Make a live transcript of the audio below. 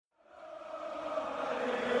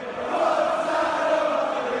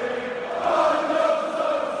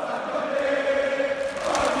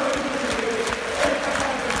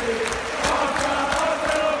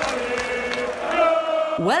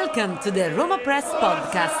Welcome to the Roma Press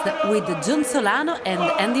Podcast with John Solano and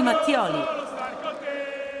Andy Mattioli.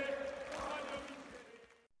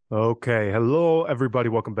 Okay, hello everybody.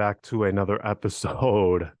 Welcome back to another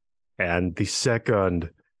episode and the second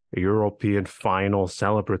European final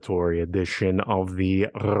celebratory edition of the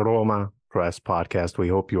Roma Press Podcast. We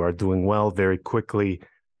hope you are doing well. Very quickly,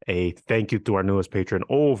 a thank you to our newest patron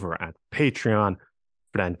over at Patreon,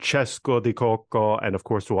 Francesco Di Cocco, and of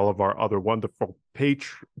course to all of our other wonderful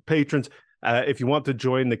patrons. If you want to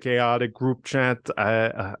join the chaotic group chat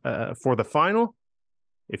for the final,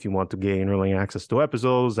 if you want to gain early access to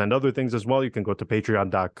episodes and other things as well, you can go to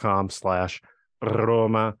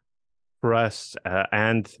patreon.com/Roma Press.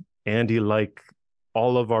 And Andy, like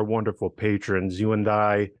all of our wonderful patrons, you and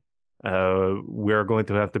I, we're going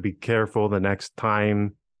to have to be careful the next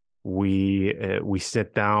time we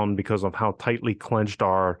sit down because of how tightly clenched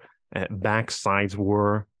our backsides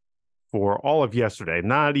were for all of yesterday.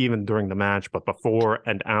 Not even during the match, but before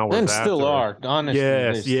and hours and after. Still are, honestly.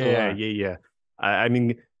 Yes, yeah. I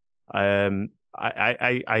mean, I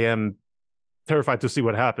am terrified to see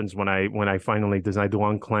what happens when I finally decide to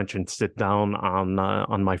unclench and sit down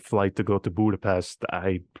on my flight to go to Budapest.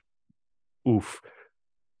 I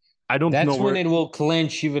don't know. That's when it will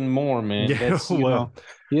clench even more, man. Yeah, That's, you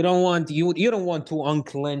don't want to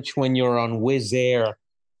unclench when you're on Wizz Air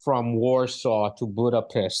from Warsaw to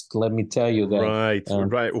Budapest. Let me tell you that.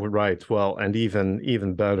 Right. Well, and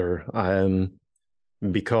even better,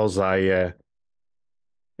 because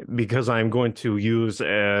I'm going to use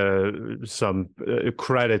some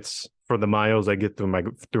credits for the miles I get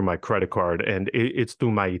through my credit card, and it's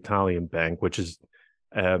through my Italian bank, which is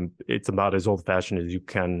it's about as old-fashioned as you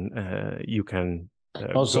can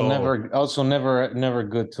Also, never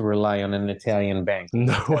good to rely on an Italian bank.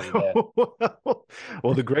 No.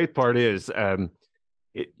 Well, the great part is I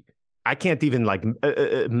can't even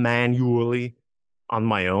manually on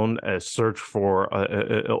my own search for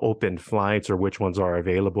open flights or which ones are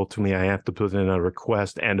available to me. I have to put in a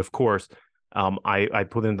request, and of course, I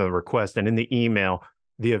put in the request, and in the email,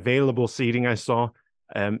 the available seating I saw.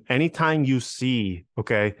 Anytime you see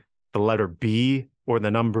the letter B or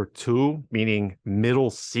the number 2, meaning middle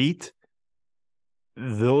seat,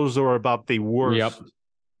 those are about the worst.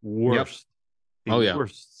 Worst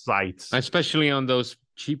sites, especially on those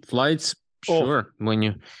cheap flights. Sure, when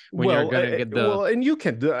you're gonna get the and you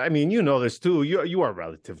can do. I mean, you know this too. You are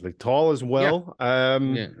relatively tall as well.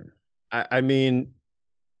 Yeah. I mean,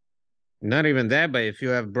 not even that, but if you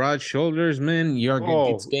have broad shoulders, man,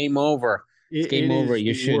 it's game over. It's game over.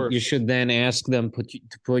 You should then ask them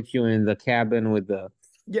to put you in the cabin with the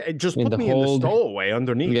just put me in the stowaway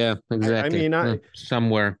underneath. Yeah, exactly. I mean,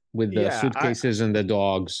 somewhere with the suitcases and the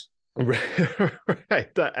dogs.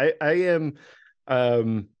 Right. I am.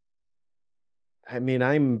 I mean,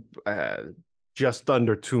 I'm just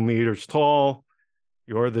under 2 meters tall.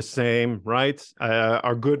 You're the same, right?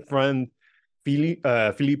 Our good friend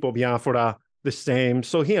Filippo Biafora, the same.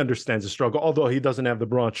 So he understands the struggle, although he doesn't have the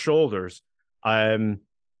broad shoulders.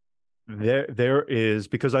 There is,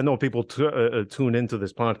 because I know people tune into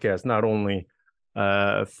this podcast not only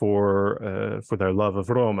for their love of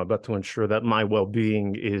Roma, but to ensure that my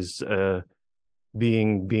well-being is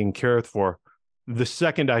being cared for. The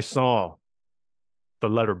second I saw the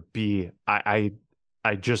letter B, I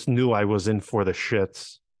just knew I was in for the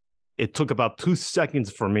shits. It took about 2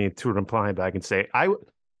 seconds for me to reply back and say, I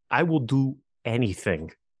will do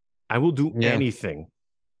anything. I will do anything.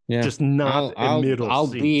 Yeah. Just not a middle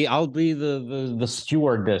seat. I'll be the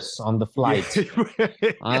stewardess on the flight.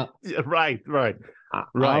 Right.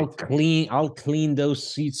 I'll clean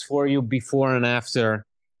those seats for you before and after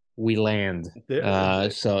we land.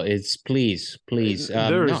 So it's please.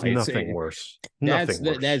 There is nothing worse.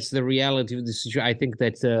 That's the reality of the situation. I think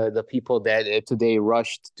that the people that today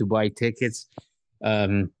rushed to buy tickets,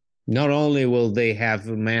 not only will they have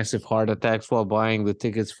massive heart attacks while buying the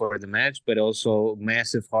tickets for the match, but also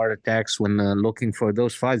massive heart attacks when looking for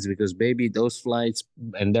those flights, because baby, those flights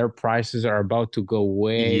and their prices are about to go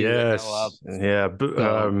way the hell up. Yeah.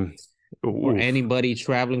 For anybody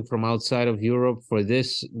traveling from outside of Europe for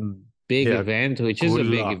this big event, which is a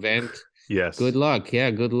big event. Yes. Good luck.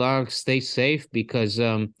 Yeah, good luck. Stay safe, because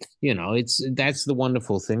that's the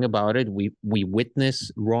wonderful thing about it. We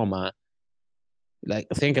witness Roma. Like,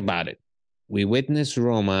 think about it. We witness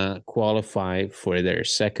Roma qualify for their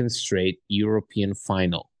second straight European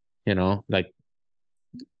final.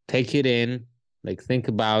 Take it in. Think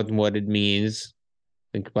about what it means.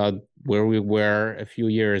 Think about where we were a few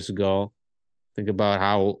years ago. Think about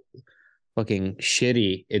how fucking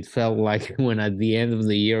shitty it felt like when at the end of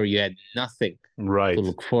the year you had nothing to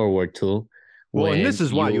look forward to. Well, and when this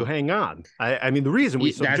is why you hang on. I mean, the reason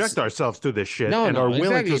we subject ourselves to this shit and are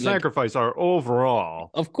willing to sacrifice our overall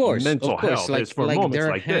mental health is for moments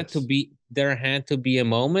like this. There had to be a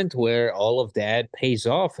moment where all of that pays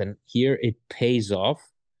off, and here it pays off.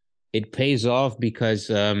 It pays off because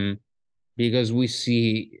we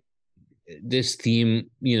see this team,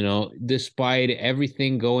 despite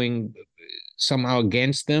everything going somehow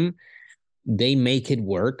against them, they make it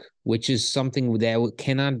work, which is something that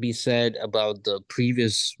cannot be said about the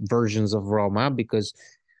previous versions of Roma, because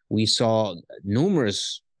we saw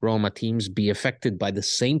numerous Roma teams be affected by the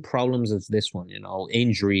same problems as this one,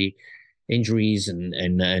 injuries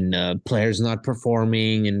and players not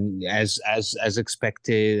performing and as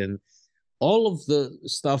expected, and all of the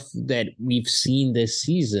stuff that we've seen this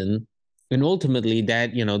season. And ultimately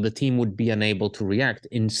that, the team would be unable to react.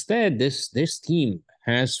 Instead, this team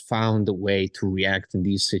has found a way to react in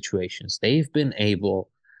these situations. They've been able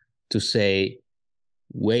to say,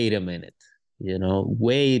 wait a minute,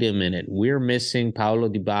 we're missing Paulo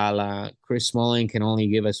Dybala. Chris Smalling can only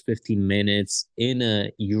give us 15 minutes in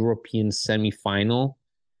a European semifinal.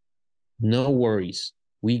 No worries.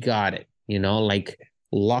 We got it.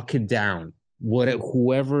 Lock it down.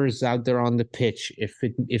 Whoever is out there on the pitch, if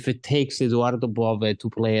it takes Eduardo Bove to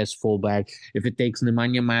play as fullback, if it takes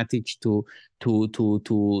Nemanja Matic to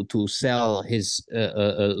sell his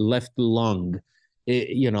left lung,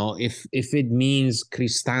 if it means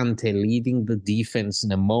Cristante leading the defense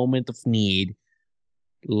in a moment of need,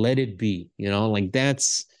 let it be.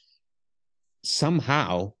 That's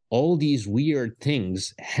somehow all these weird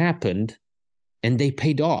things happened and they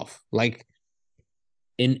paid off.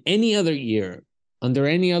 In any other year, under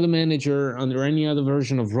any other manager, under any other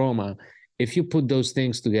version of Roma, if you put those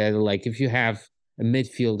things together, if you have a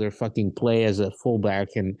midfielder fucking play as a fullback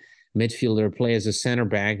and midfielder play as a center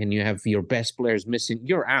back, and you have your best players missing,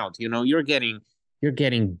 you're out. You're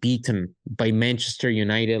getting beaten by Manchester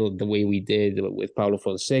United the way we did with Paulo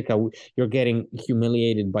Fonseca. You're getting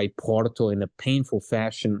humiliated by Porto in a painful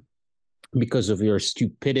fashion because of your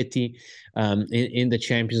stupidity in the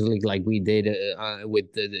Champions League, like we did with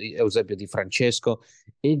Eusebio Di Francesco.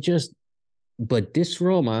 But this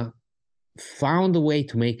Roma found a way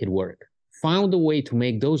to make it work, found a way to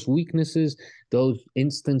make those weaknesses, those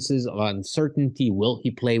instances of uncertainty, will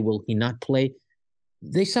he play, will he not play,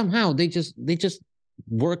 they just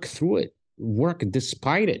work through it, work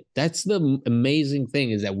despite it. That's the amazing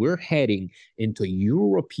thing, is that we're heading into a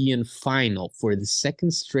European final for the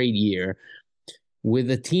second straight year with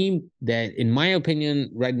a team that, in my opinion,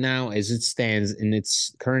 right now, as it stands in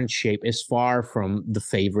its current shape, is far from the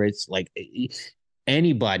favorites.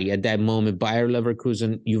 Anybody at that moment, Bayer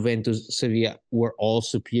Leverkusen, Juventus, Sevilla, were all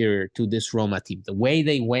superior to this Roma team. The way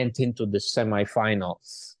they went into the semifinal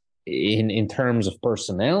in terms of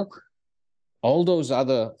personnel, all those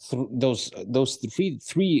other those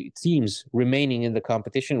three teams remaining in the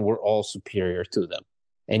competition were all superior to them,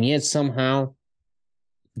 and yet somehow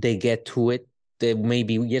they get to it.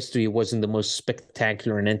 Maybe yesterday wasn't the most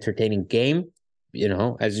spectacular and entertaining game,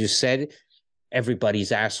 as you said.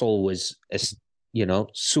 Everybody's asshole was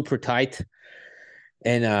super tight,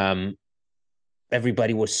 and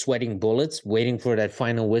everybody was sweating bullets, waiting for that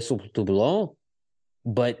final whistle to blow.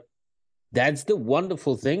 But that's the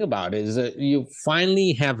wonderful thing about it, is that you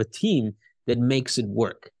finally have a team that makes it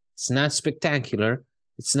work. It's not spectacular,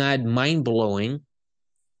 it's not mind-blowing,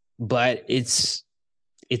 but it's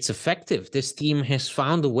effective. This team has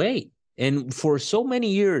found a way. And for so many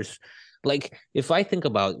years, if I think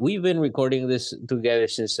about, we've been recording this together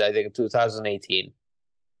since, I think, 2018.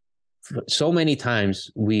 So many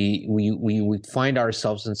times we find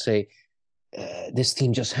ourselves and say, this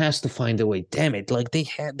team just has to find a way. Damn it!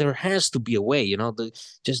 There has to be a way.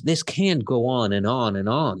 This can't go on and on and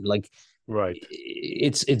on. Right.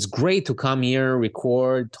 It's great to come here,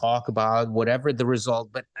 record, talk about whatever the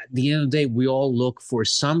result, but at the end of the day, we all look for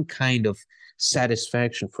some kind of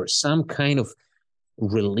satisfaction, for some kind of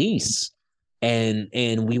release. And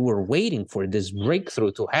we were waiting for this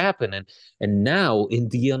breakthrough to happen. And now, in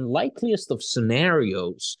the unlikeliest of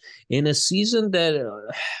scenarios, in a season that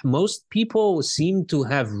most people seem to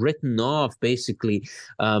have written off, basically,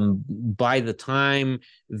 by the time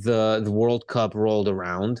the World Cup rolled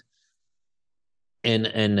around,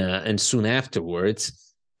 and soon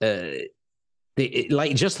afterwards,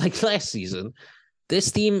 just like last season,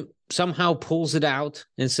 this team somehow pulls it out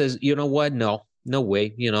and says, you know what? No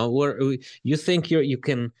way. You think you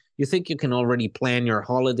can already plan your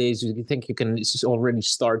holidays. You think you can already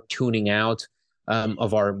start tuning out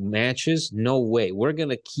of our matches. No way. We're going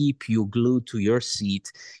to keep you glued to your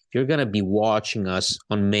seat. You're going to be watching us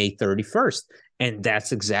on May 31st. And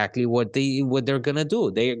that's exactly what they're gonna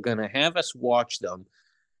do. They're gonna have us watch them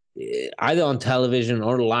either on television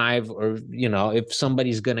or live, or if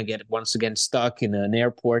somebody's gonna get once again stuck in an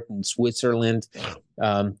airport in Switzerland,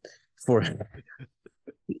 for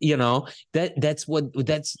that's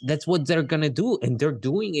what they're gonna do, and they're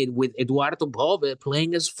doing it with Eduardo Bove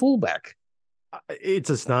playing as fullback. It's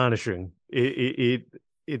astonishing. It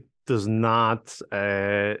does not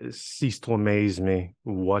cease to amaze me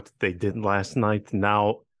what they did last night.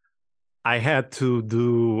 Now, I had to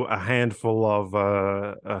do a handful of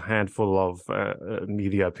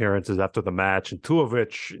media appearances after the match, and two of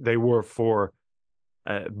which they were for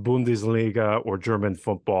Bundesliga or German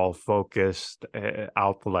football focused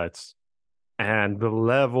outlets, and the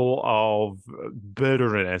level of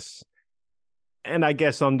bitterness, and I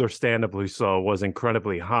guess understandably so, was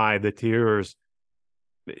incredibly high. The tears,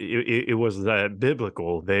 it was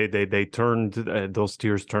biblical. They turned those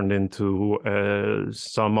tears turned into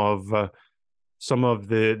some of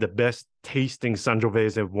the best tasting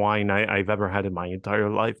Sangiovese wine I've ever had in my entire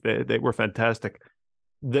life. They were fantastic.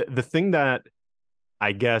 The thing that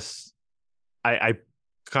I guess I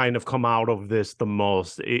kind of come out of this the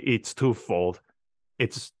most, it's twofold.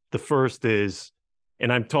 It's the first is,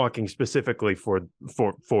 and I'm talking specifically for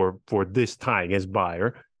this tie against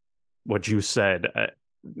Bayer, what you said,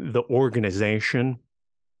 the organization,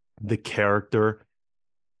 the character.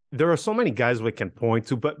 There are so many guys we can point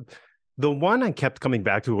to, but the one I kept coming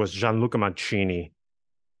back to was Gianluca Mancini.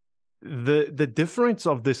 The difference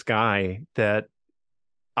of this guy that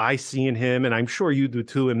I see in him, and I'm sure you do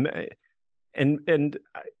too, and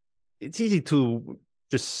it's easy to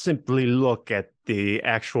just simply look at the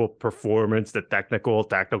actual performance, the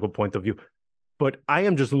tactical point of view. But I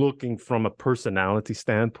am just looking from a personality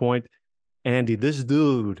standpoint. Andy, this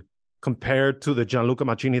dude, compared to the Gianluca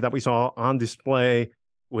Mancini that we saw on display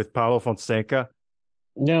with Paulo Fonseca,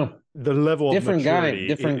 no, the level different of maturity,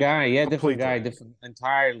 different guy, completely. different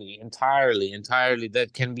entirely. That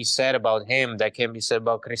can be said about him. That can be said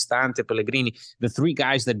about Cristante, Pellegrini, the three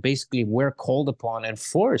guys that basically were called upon and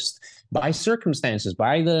forced by circumstances,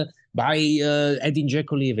 by Edin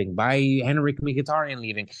Dzeko leaving, by Henrik Mkhitaryan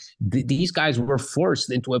leaving. These guys were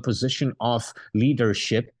forced into a position of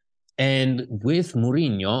leadership, and with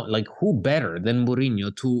Mourinho, like, who better than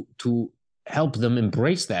Mourinho to help them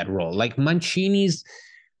embrace that role? Like, Mancini's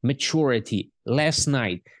maturity last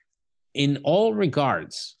night, in all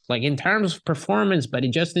regards, like in terms of performance, but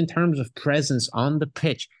just in terms of presence on the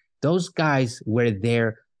pitch, those guys were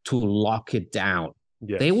there to lock it down.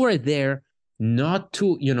 Yes. They were there not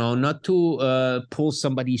to pull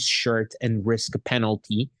somebody's shirt and risk a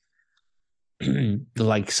penalty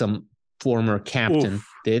like some former captain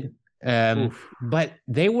did. But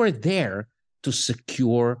they were there to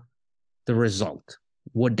secure the result,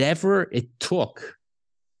 whatever it took.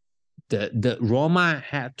 The Roma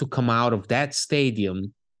had to come out of that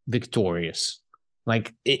stadium victorious,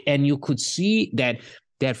 and you could see that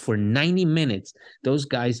for 90 minutes those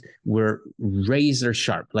guys were razor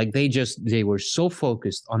sharp. Like, they were so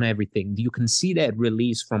focused on everything. You can see that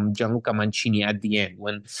release from Gianluca Mancini at the end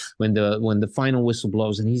when the final whistle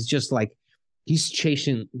blows, and he's just like, he's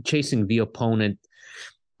chasing the opponent,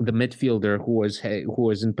 the midfielder who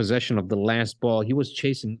was in possession of the last ball. He was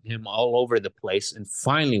chasing him all over the place, and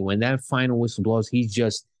finally, when that final whistle blows, he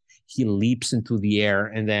leaps into the air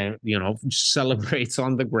and then celebrates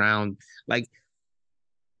on the ground, like,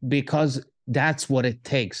 because that's what it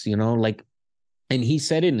takes, like. And he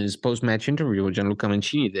said in his post-match interview with Gianluca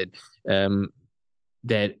Mancini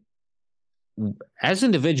that as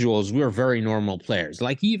individuals, we are very normal players.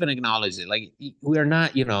 Like, he even acknowledged it. Like, we are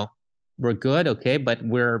not, we're good, okay, but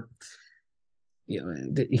we're,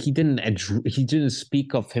 he didn't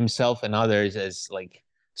speak of himself and others as like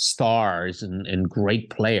stars and great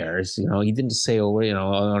players. He didn't say, on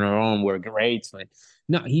our own we're great.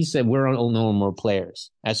 No, he said we're all normal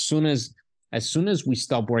players. As soon as we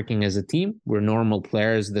stop working as a team, we're normal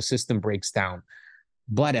players. The system breaks down,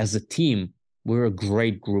 but as a team, we're a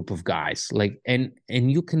great group of guys. Like, and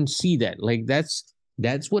you can see that. Like, that's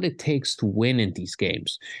what it takes to win in these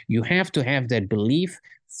games. You have to have that belief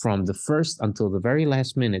from the first until the very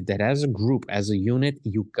last minute that as a group, as a unit,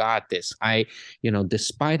 you got this.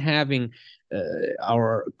 Despite having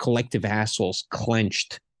our collective assholes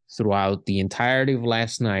clenched throughout the entirety of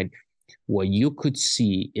last night, what you could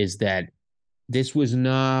see is that this was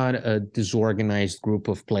not a disorganized group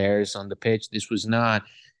of players on the pitch. This was not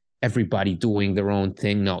everybody doing their own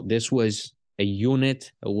thing. No, this was a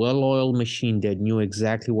unit, a well-oiled machine that knew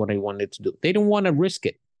exactly what they wanted to do. They didn't want to risk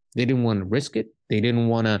it. They didn't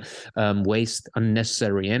want to waste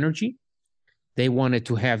unnecessary energy. They wanted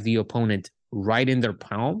to have the opponent right in their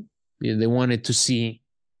palm. They wanted to see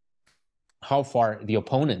how far the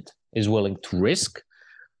opponent is willing to risk.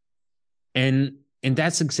 And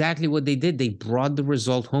that's exactly what they did. They brought the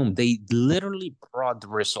result home. They literally brought the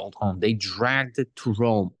result home. They dragged it to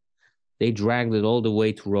Rome. They dragged it all the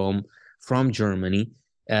way to Rome from Germany.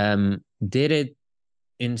 Did it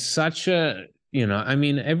in such a, I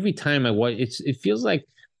mean, every time I watch, it feels like,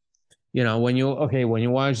 when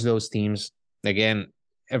you watch those teams, again,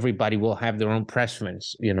 everybody will have their own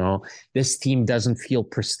preference. This team doesn't feel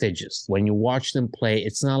prestigious. When you watch them play,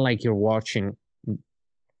 it's not like you're watching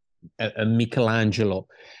a Michelangelo.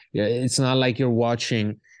 It's not like you're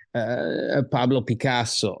watching a Pablo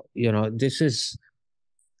Picasso. This is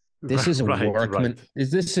a workman. Right.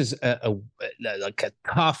 This is like a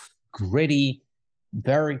tough, gritty,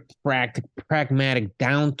 very pragmatic,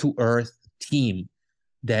 down to earth team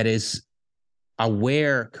that is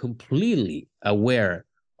completely aware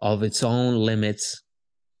of its own limits,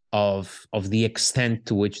 of the extent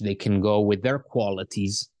to which they can go with their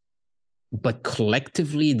qualities. But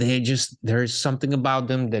collectively, there's something about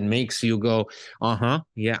them that makes you go,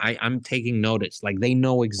 yeah, I'm taking notice. Like, they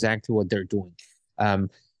know exactly what they're doing.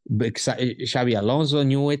 Xabi Alonso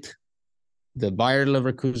knew it. The Bayer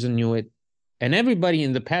Leverkusen knew it. And everybody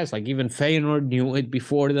in the past, like even Feyenoord knew it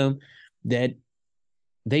before them, that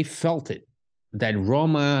they felt it, that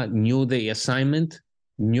Roma knew the assignment.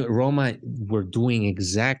 Roma were doing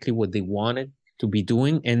exactly what they wanted to be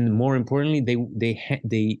doing. And more importantly, they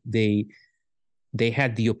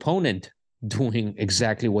had the opponent doing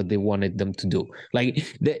exactly what they wanted them to do.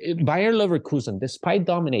 Like the Bayer Leverkusen, despite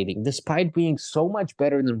dominating, despite being so much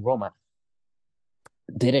better than Roma,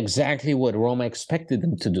 did exactly what Roma expected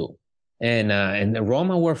them to do. And the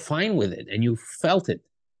Roma were fine with it. And you felt it,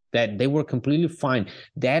 that they were completely fine.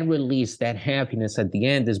 That release, that happiness at the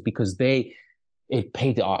end is because it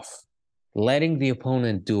paid off. Letting the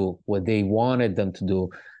opponent do what they wanted them to do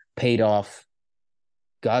paid off,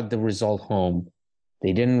 got the result home.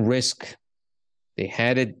 They didn't risk. They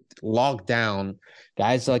had it locked down.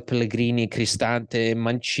 Guys like Pellegrini, Cristante,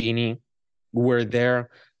 Mancini were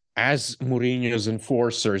there as Mourinho's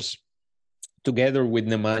enforcers, together with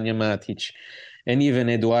Nemanja Matic and even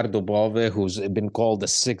Eduardo Bove, who's been called a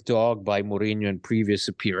sick dog by Mourinho in previous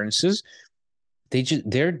appearances.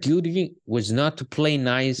 Their duty was not to play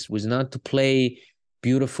nice, was not to play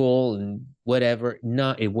beautiful and whatever.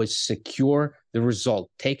 No, it was secure the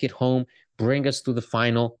result, take it home, bring us to the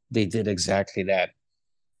final. They did exactly that.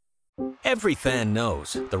 Every fan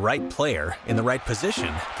knows the right player in the right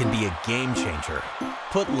position can be a game changer.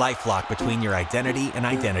 Put LifeLock between your identity and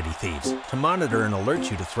identity thieves to monitor and alert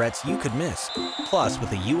you to threats you could miss. Plus,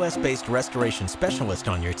 with a U.S.-based restoration specialist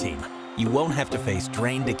on your team, you won't have to face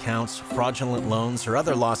drained accounts, fraudulent loans, or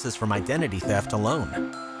other losses from identity theft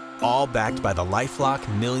alone. All backed by the LifeLock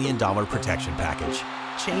 $1 Million Protection Package.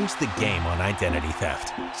 Change the game on identity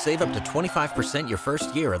theft. Save up to 25% your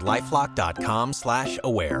first year at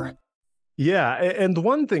LifeLock.com/aware. Yeah, and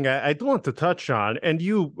one thing I do want to touch on, and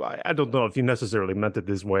I don't know if you necessarily meant it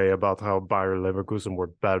this way about how Bayer Leverkusen were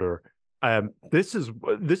better. This is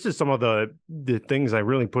some of the things I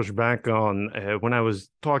really pushed back on when I was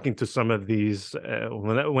talking to some of these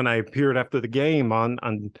when I appeared after the game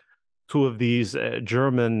on two of these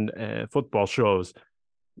German football shows.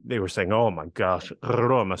 They were saying, "Oh my gosh,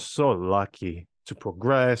 Roma so lucky to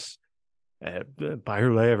progress. Bayer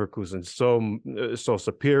Leverkusen so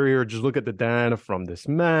superior. Just look at the data from this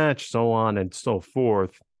match, so on and so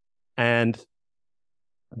forth." And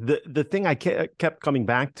the thing I kept coming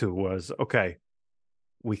back to was, okay,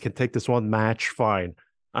 we can take this one match, fine.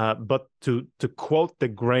 But to quote the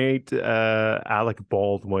great Alec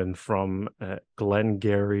Baldwin from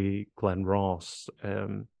Glengarry Glen Ross,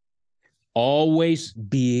 always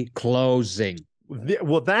be closing.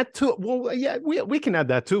 Well, that too. Well, yeah, we can add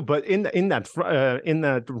that too. But in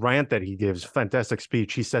that rant that he gives, fantastic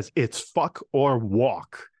speech, he says it's fuck or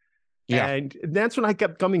walk. Yeah, and that's what I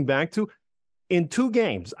kept coming back to. In two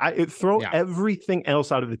games, I throw everything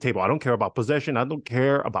else out of the table. I don't care about possession. I don't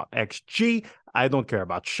care about XG. I don't care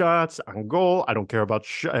about shots on goal. I don't care about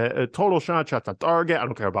total shots on target. I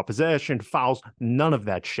don't care about possession, fouls, none of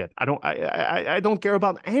that shit. I don't care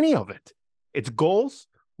about any of it. It's goals.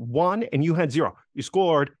 1 and you had 0. You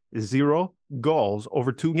scored 0 goals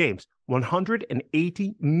over 2 games.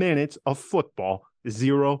 180 minutes of football,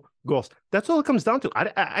 0 goals. That's all it comes down to.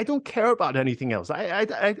 I don't care about anything else.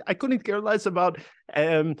 I couldn't care less about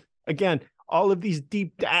again all of these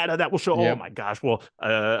deep data that will show. Oh my gosh, well,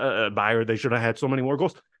 Bayer, they should have had so many more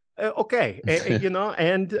goals. Okay,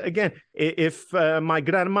 and again, if my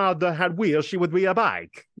grandmother had wheels, she would be a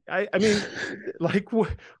bike. I mean, like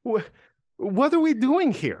What are we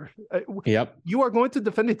doing here? Yep. You are going to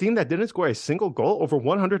defend a team that didn't score a single goal over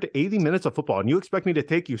 180 minutes of football, and you expect me to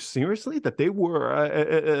take you seriously? That they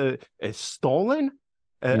were stolen?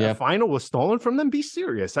 A final was stolen from them? Be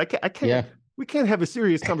serious. I can't. Yeah. We can't have a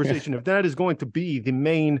serious conversation if that is going to be the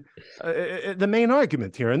main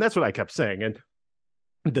argument here. And that's what I kept saying. And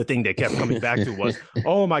the thing they kept coming back to was,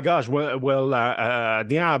 oh my gosh,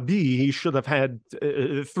 Diaby, he should have had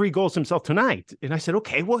 3 goals himself tonight. And I said,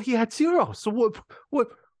 okay, well, he had 0. So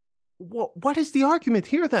what is the argument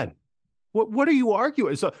here then? What are you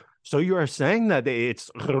arguing? So you are saying that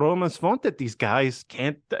it's Roma's fault that these guys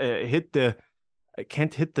can't hit the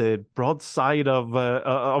broadside of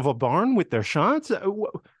a barn with their shots?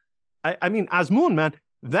 I mean, Azmoun, man,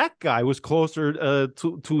 that guy was closer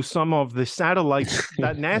to some of the satellites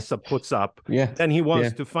that NASA puts up than he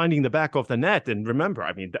was to finding the back of the net. And remember,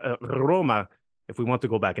 I mean, Roma, if we want to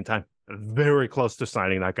go back in time, very close to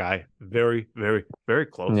signing that guy. Very, very, very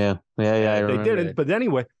close. Yeah. They didn't. But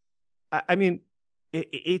anyway, I mean,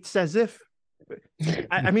 it's as if,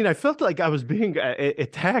 I mean, I felt like I was being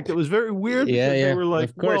attacked. It was very weird. They were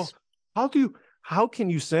like, well, how can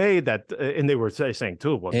you say that? And they were saying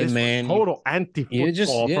too, well, this was total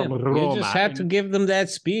anti-football from Roma. You just had to give them that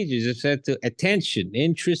speed. You just had to attention,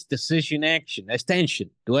 interest, decision, action. Attention.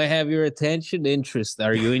 Do I have your attention? Interest.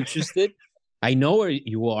 Are you interested? I know where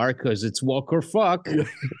you are because it's walk or fuck.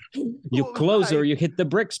 You close or you hit the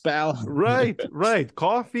bricks, pal. Right.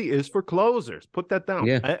 Coffee is for closers. Put that down.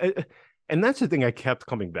 Yeah. And that's the thing I kept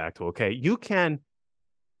coming back to. Okay,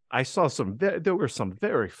 I saw there were some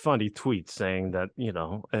very funny tweets saying that,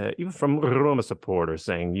 even from Roma supporters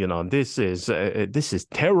saying, this is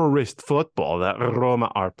terrorist football that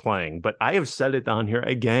Roma are playing. But I have said it on here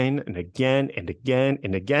again and again and again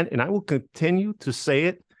and again, and I will continue to say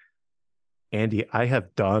it. Andy, I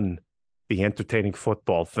have done the entertaining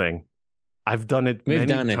football thing. I've done it many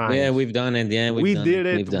times. Yeah, we've done it. Yeah, we did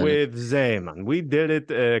it with Zeman. We did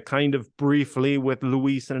it kind of briefly with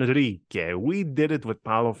Luis Enrique. We did it with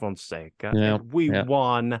Paulo Fonseca. Yeah, and we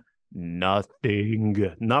won nothing.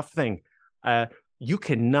 You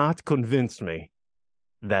cannot convince me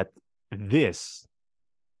that this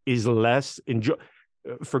is less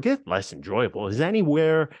forget less enjoyable, is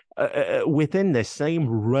anywhere within the same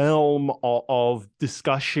realm of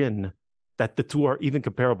discussion that the two are even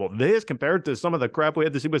comparable. This compared to some of the crap we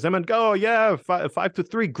had to see with them and go,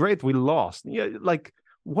 5-3, great, we lost. Yeah, like,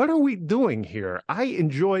 what are we doing here? I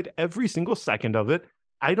enjoyed every single second of it.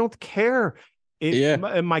 I don't care if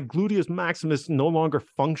my gluteus maximus no longer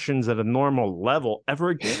functions at a normal level ever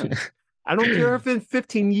again. I don't care if in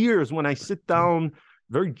 15 years when I sit down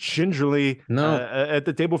very gingerly at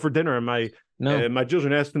the table for dinner and my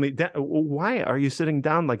children asked me, why are you sitting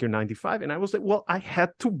down like you're 95? And I was like, well, I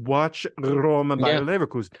had to watch Roma by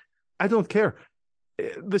Leverkusen. I don't care.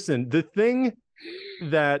 Listen, the thing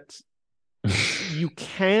that you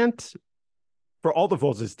can't, for all the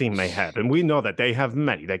faults this team may have, and we know that they have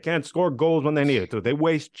many, they can't score goals when they need it to, they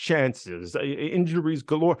waste chances, injuries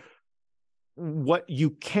galore. What you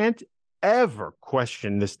can't ever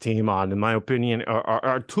question this team on, in my opinion,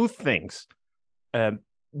 are two things.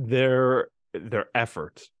 Their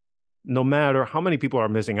effort. No matter how many people are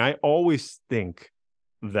missing, I always think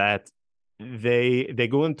that they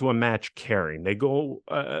go into a match caring. They go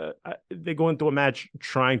into a match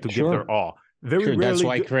trying to give their all. Very rarely. That's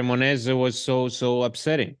why Cremonese was so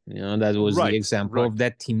upsetting. That was the example of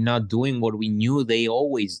that team not doing what we knew they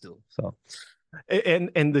always do. So,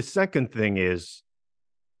 and the second thing is,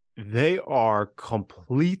 they are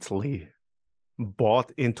completely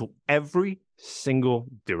bought into every single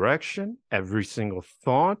direction, every single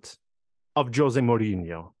thought of Jose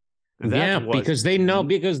Mourinho. Because they know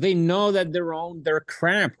that they're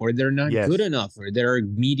crap, or they're not good enough, or they're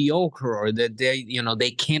mediocre, or that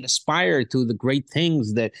they can't aspire to the great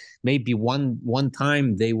things that maybe one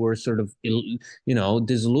time they were sort of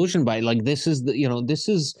disillusioned by. Like, this is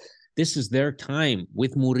their time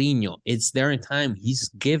with Mourinho. It's their time. He's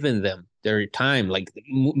given them their time. Like,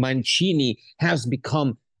 Mancini has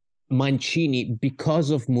become Mancini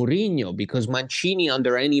because of Mourinho, because Mancini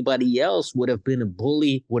under anybody else would have been a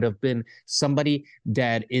bully, would have been somebody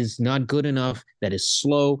that is not good enough, that is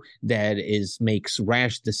slow, that makes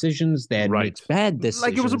rash decisions, that makes bad decisions.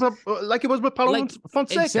 Like it was with Paulo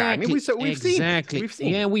Fonseca. Exactly, I mean, we've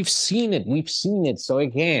seen it. We've seen it. So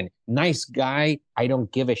again, nice guy. I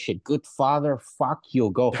don't give a shit. Good father. Fuck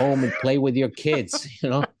you. Go home and play with your kids.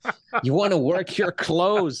 You want to work your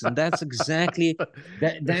clothes, and that's exactly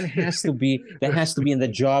that. That has to be in the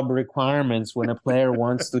job requirements when a player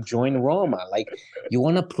wants to join Roma. Like, you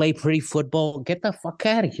want to play pretty football? Get the fuck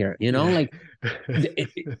out of here. Like,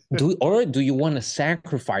 do you want to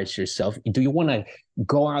sacrifice yourself? Do you want to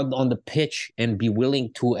go out on the pitch and be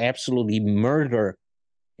willing to absolutely murder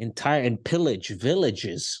and pillage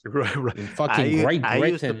villages right. in fucking Great Britain? I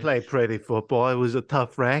used to play pretty football. It was a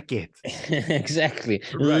tough racket. Exactly.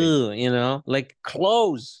 Right. Ugh, like,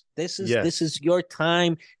 close. This is your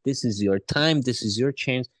time. This is your time. This is your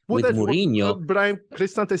chance. With Mourinho. Brian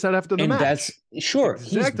Cristante said after the match. That's sure.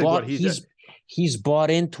 Exactly what he did. He's bought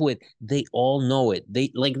into it. They all know it.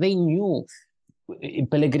 They knew.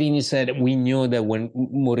 Pellegrini said, we knew that when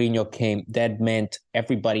Mourinho came, that meant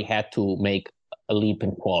everybody had to make a leap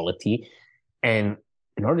in quality. And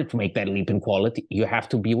in order to make that leap in quality, you have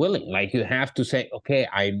to be willing. Like, you have to say, okay,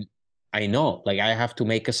 I know, like, I have to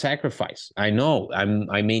make a sacrifice. I know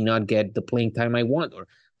I may not get the playing time I want, or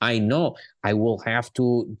I know I will have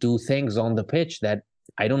to do things on the pitch that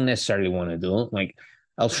I don't necessarily want to do. Like,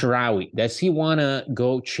 El Shaarawy, does he want to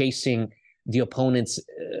go chasing the opponent's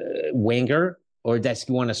winger, or does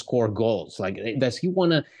he want to score goals? Like, does he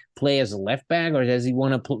want to play as a left back, or does he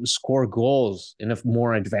want to score goals in a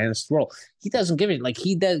more advanced role? He doesn't give it. Like,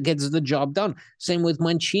 he gets the job done. Same with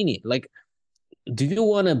Mancini. Like, do you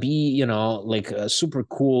want to be, like a super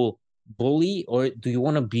cool bully, or do you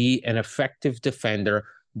want to be an effective defender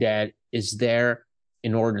that is there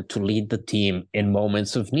in order to lead the team in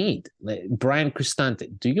moments of need? Like, Brian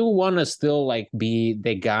Cristante, do you want to still, like, be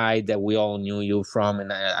the guy that we all knew you from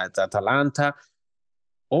at Atalanta,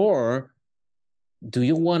 or do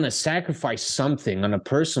you want to sacrifice something on a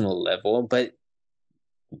personal level, but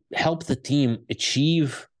help the team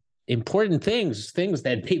achieve important things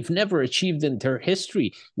that they've never achieved in their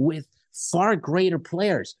history with far greater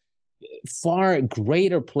players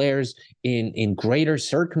in greater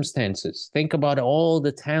circumstances? Think about all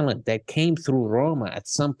the talent that came through Roma at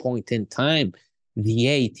some point in time, the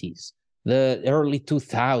 80s, the early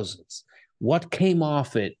 2000s. What came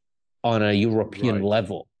off it on a European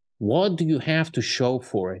level? What do you have to show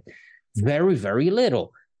for it? Very, very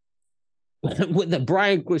little. With the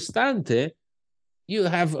Brian Cristante, you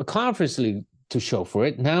have a Conference League to show for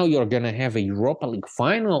it. Now you're going to have a Europa League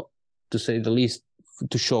final, to say the least,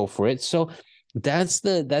 to show for it. So that's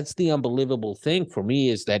the unbelievable thing for me,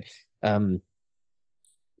 is that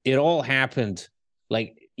it all happened,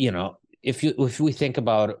 like, if we think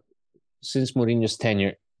about, since Mourinho's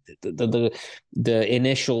tenure, the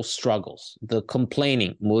initial struggles, the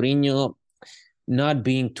complaining, Mourinho not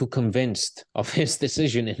being too convinced of his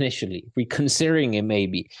decision initially, reconsidering it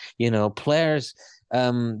maybe, players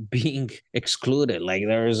being excluded. Like,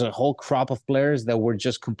 there is a whole crop of players that were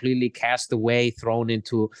just completely cast away, thrown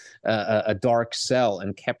into a dark cell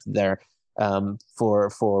and kept there for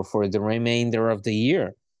the remainder of the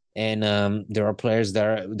year. And there are players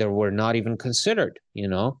that were not even considered.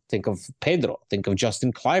 Think of Pedro, think of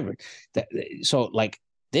Justin Kluivert. So, like,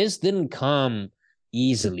 this didn't come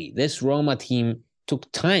easily. This Roma team took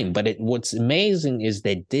time, but what's amazing is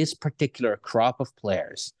that this particular crop of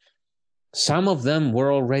players, some of them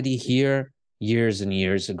were already here years and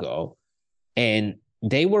years ago, and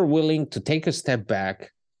they were willing to take a step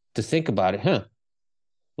back to think about it.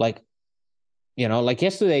 Like, like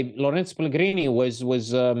yesterday, Lorenzo Pellegrini was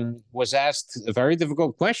asked a very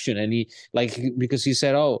difficult question, and because he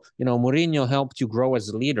said, Mourinho helped you grow as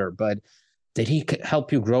a leader, but did he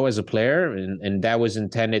help you grow as a player? And that was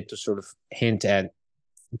intended to sort of hint at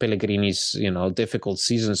Pellegrini's, difficult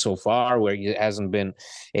season so far, where he hasn't been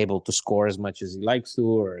able to score as much as he likes to,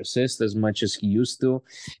 or assist as much as he used to.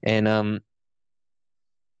 And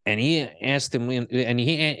he asked him,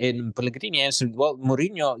 and Pellegrini answered, well,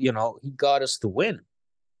 Mourinho, he got us to win.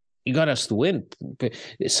 He got us to win,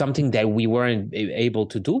 something that we weren't able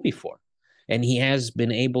to do before. And he has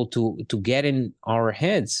been able to get in our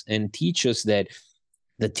heads and teach us that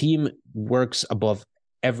the team works above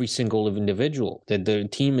every single individual, that the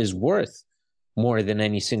team is worth more than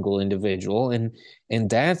any single individual. And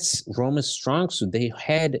that's Roma's strong suit. They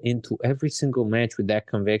head into every single match with that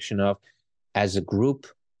conviction of, as a group,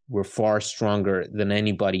 we're far stronger than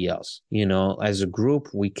anybody else. As a group,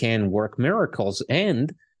 we can work miracles.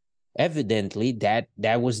 And evidently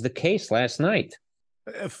that was the case last night.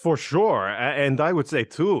 For sure. And I would say,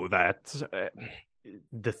 too, that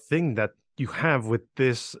the thing that you have with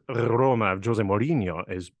this Roma of Jose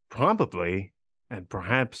Mourinho is probably, and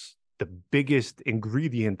perhaps, the biggest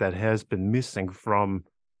ingredient that has been missing from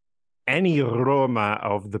any Roma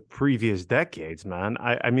of the previous decades, man.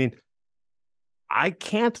 I mean, I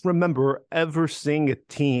can't remember ever seeing a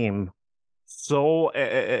team so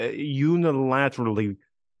unilaterally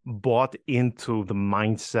bought into the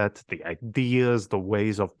mindset, the ideas, the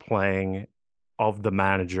ways of playing of the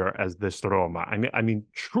manager as this Roma. I mean,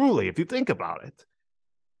 truly, if you think about it.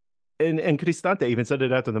 And Cristante even said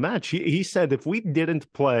it after the match. He said if we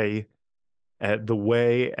didn't play the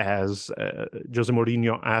way as Jose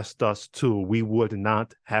Mourinho asked us to, we would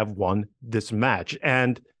not have won this match.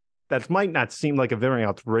 And that might not seem like a very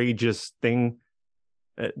outrageous thing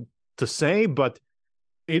to say, but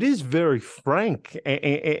it is very frank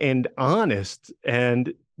and honest.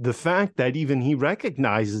 And the fact that even he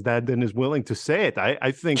recognizes that and is willing to say it,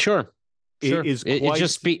 I think Sure.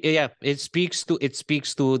 it speaks to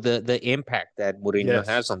the impact that Mourinho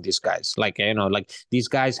has on these guys. Like, like these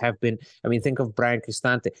guys have been. I mean, think of Brian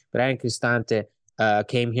Cristante. Brian Cristante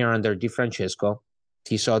came here under Di Francesco.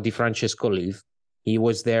 He saw Di Francesco leave. He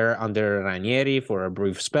was there under Ranieri for a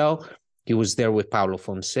brief spell. He was there with Paulo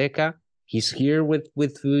Fonseca. He's here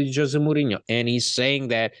with Jose Mourinho, and he's saying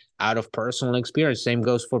that out of personal experience. Same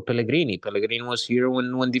goes for Pellegrini. Pellegrini was here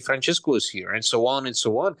when Di Francesco was here, and so on and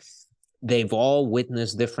so on. They've all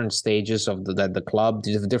witnessed different stages of the club,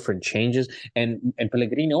 different changes, and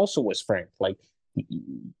Pellegrini also was frank. Like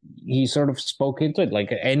he sort of spoke into it.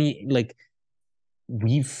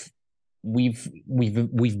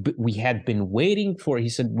 We had been waiting for. He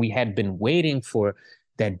said we had been waiting for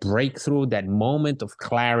that breakthrough, that moment of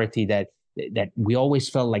clarity that we always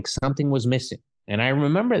felt like something was missing. And I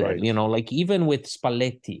remember that, like even with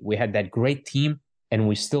Spalletti, we had that great team. And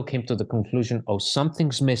we still came to the conclusion,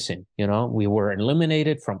 something's missing. We were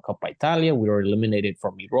eliminated from Coppa Italia. We were eliminated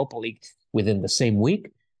from Europa League within the same week.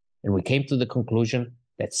 And we came to the conclusion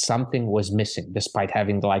that something was missing, despite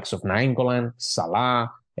having the likes of Nainggolan,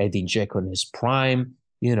 Salah, Edin Dzeko in his prime.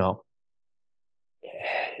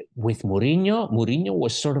 With Mourinho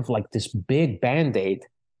was sort of like this big Band-Aid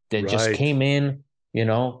that just came in,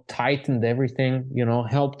 tightened everything,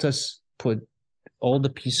 helped us put all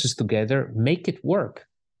the pieces together, make it work.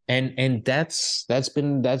 And that's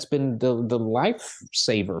been the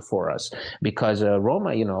lifesaver for us, because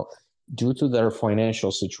Roma, due to their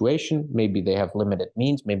financial situation, maybe they have limited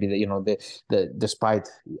means, maybe despite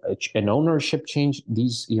an ownership change,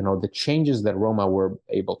 these the changes that Roma were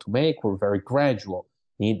able to make were very gradual,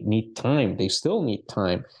 need time. They still need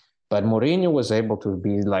time, but Mourinho was able to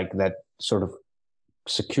be like that sort of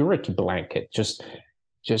security blanket, just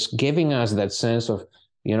giving us that sense of,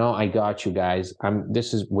 I got you guys.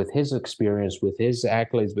 This is with his experience, with his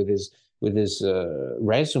accolades, with his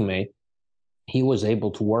resume. He was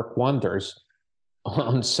able to work wonders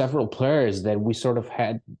on several players that we sort of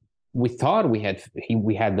had. We thought we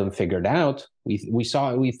had them figured out. We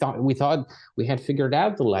thought we had figured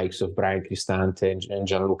out the likes of Brian Cristante and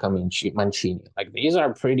Gianluca Mancini. Like, these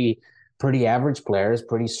are pretty average players,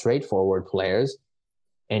 pretty straightforward players.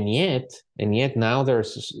 And yet now they're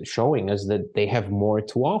showing us that they have more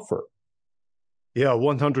to offer. Yeah,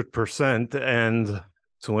 100%. And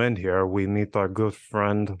to end here, we meet our good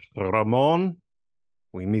friend Ramon.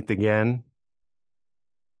 We meet again.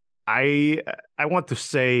 I want to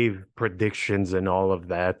save predictions and all of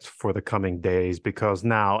that for the coming days, because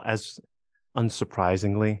now, as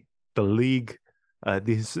unsurprisingly, the league,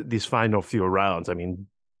 these final few rounds, I mean,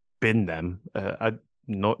 bin them.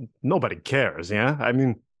 Nobody cares. Yeah, I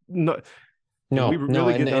mean, no. No,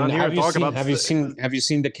 and have you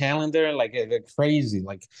seen the calendar? Like crazy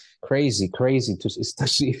to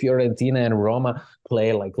see Fiorentina and Roma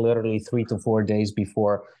play like literally 3 to 4 days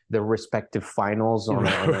before the respective finals on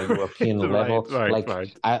a European level.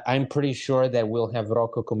 I'm pretty sure that we'll have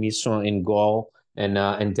Rocco Commisso in goal and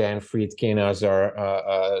Dan Friedkin as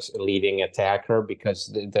our leading attacker, because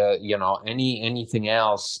anything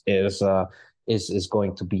else is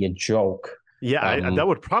going to be a joke. Yeah, that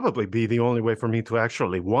would probably be the only way for me to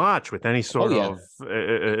actually watch with any sort of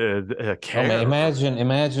care.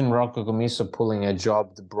 Imagine Rocco Commisso pulling a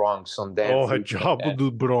Job the Bronx on that. Oh, a Job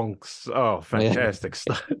the Bronx. Oh, fantastic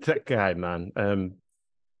stuff. That guy, man.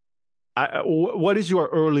 What is your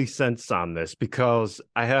early sense on this? Because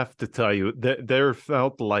I have to tell you, there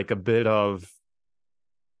felt like a bit of,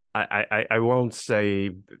 I won't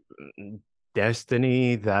say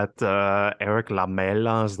destiny, that Eric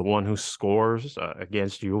Lamela is the one who scores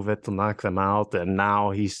against Juve to knock them out, and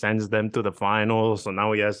now he sends them to the finals. So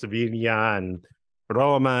now he has Sevilla and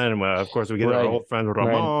Roma, and of course we get our old friend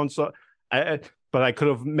Ramon. Right. So, but I could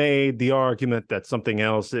have made the argument that something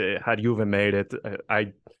else, had Juve made it,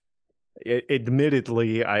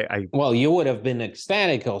 admittedly, I Well, you would have been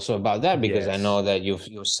ecstatic also about that, because I yes. know that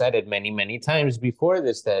you've said it many times before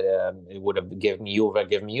this, that it would have given me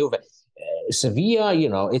Juve. Sevilla,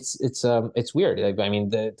 it's weird. Like, I mean,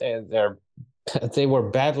 they're they were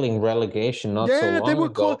battling relegation not so Yeah, they long were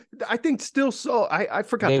close. ago. I think still so. I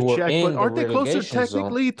forgot They to were check, but in the aren't they closer relegation zone.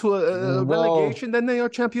 technically to a Well, relegation than they are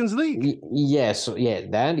Champions League? yes,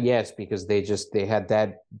 yes, because they had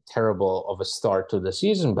that terrible of a start to the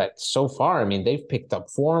season, but so far, I mean, they've picked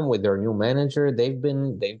up form with their new manager. They've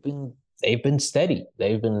been steady.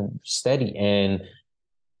 They've been steady, and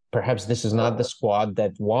perhaps this is not the squad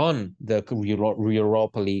that won the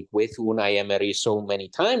Europa League with Unai Emery so many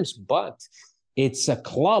times, but it's a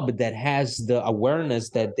club that has the awareness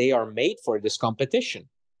that they are made for this competition.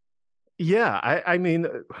 Yeah, I mean,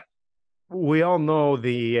 we all know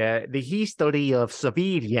the history of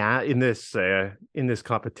Sevilla in this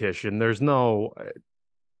competition. There's no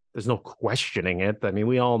questioning it. I mean,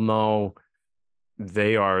 we all know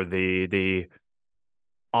they are the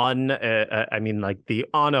I mean, like the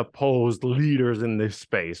unopposed leaders in this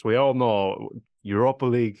space. We all know Europa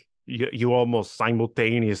League. You almost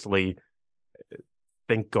simultaneously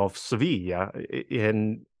think of Sevilla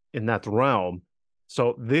in that realm.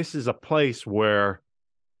 So this is a place where,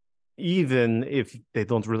 even if they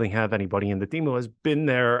don't really have anybody in the team who has been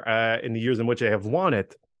there in the years in which they have won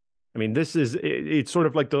it, I mean, it's sort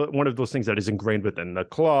of like one of those things that is ingrained within the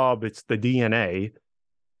club. It's the DNA.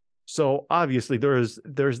 So obviously there's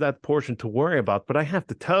that portion to worry about. But I have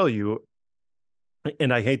to tell you,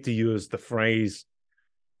 and I hate to use the phrase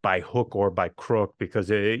by hook or by crook, because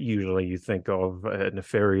usually you think of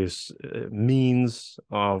nefarious means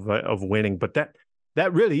of winning, but that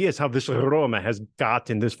really is how this Roma has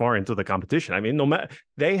gotten this far into the competition. I mean, no matter,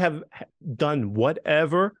 they have done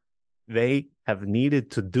whatever they have needed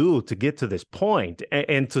to do to get to this point,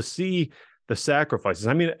 and to see the sacrifices.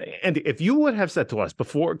 I mean, and if you would have said to us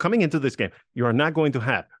before coming into this game, you are not going to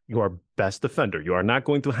have your best defender, you are not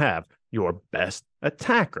going to have your best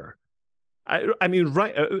attacker. I mean,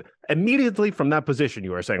 right, immediately from that position,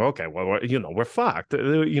 you are saying, okay, well, we're fucked.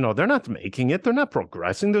 They're not making it. They're not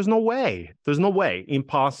progressing. There's no way.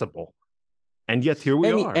 Impossible. And yet here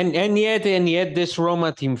we are. And yet this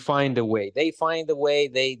Roma team find a way. They find a way.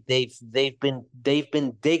 They've been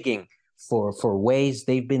digging for ways.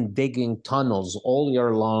 They've been digging tunnels all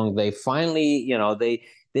year long. They finally,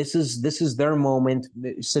 this is their moment.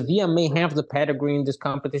 Sevilla may have the pedigree in this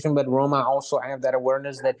competition, but Roma also have that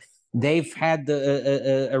awareness that they've had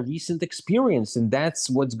a recent experience, and that's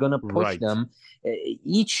what's going to push them.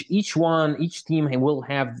 Each team will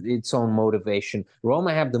have its own motivation.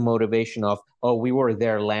 Roma have the motivation of, oh, we were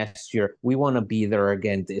there last year, we want to be there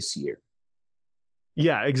again this year.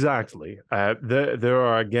 Yeah, exactly. There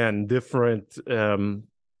are, again, different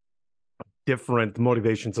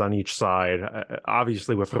motivations on each side.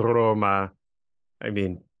 Obviously, with Roma, I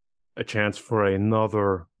mean, a chance for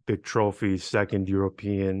another big trophy, second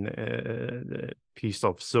European piece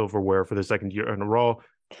of silverware for the second year in a row.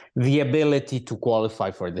 The ability to qualify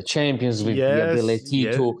for the Champions League, the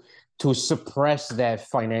ability to suppress that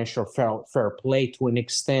financial fair play to an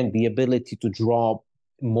extent, the ability to draw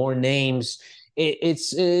more names.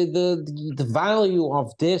 It's the value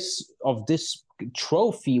of this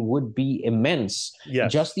trophy would be immense.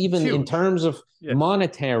 Yes, just even in terms of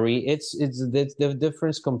monetary, it's the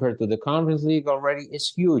difference compared to the Conference League already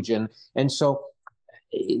is huge, and so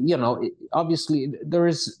obviously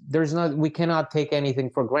there's not, we cannot take anything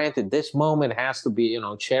for granted. This moment has to be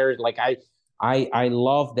cherished. Like I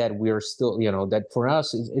love that we're still, that for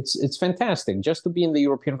us it's fantastic just to be in the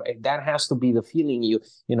European. That has to be the feeling.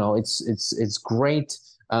 It's great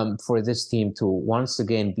for this team to once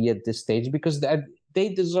again be at this stage, because they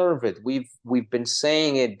deserve it. We've been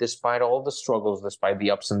saying it despite all the struggles, despite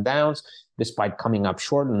the ups and downs, despite coming up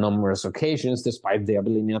short on numerous occasions, despite the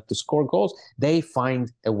ability not to score goals. They find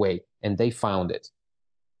a way, and they found it.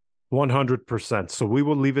 100%. So we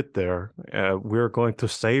will leave it there. We're going to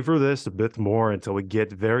savor this a bit more until we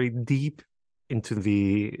get very deep into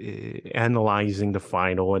the analyzing the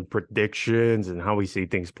final and predictions and how we see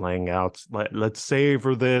things playing out. Let's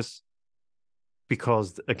savor this,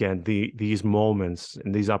 because again, these moments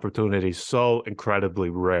and these opportunities so incredibly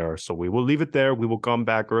rare. So we will leave it there. We will come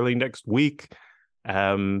back early next week.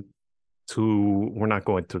 We're not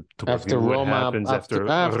going to after review Roma, what happens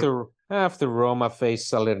after Roma face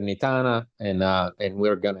Salernitana, and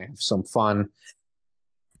we're gonna have some fun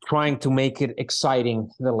trying to make it exciting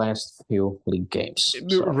the last few league games.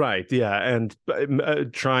 So. Right, yeah, and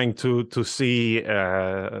trying to see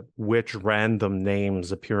which random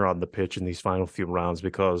names appear on the pitch in these final few rounds,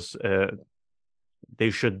 because they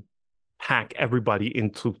should pack everybody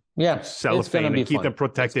into Yeah, cellophane and keep them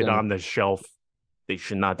protected on the shelf. They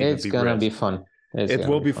should not even be It's going to be risked. fun. It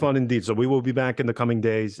will be fun indeed. So we will be back in the coming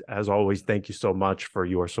days. As always, thank you so much for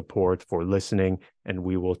your support, for listening, and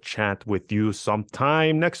we will chat with you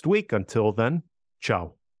sometime next week. Until then,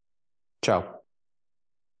 ciao. Ciao.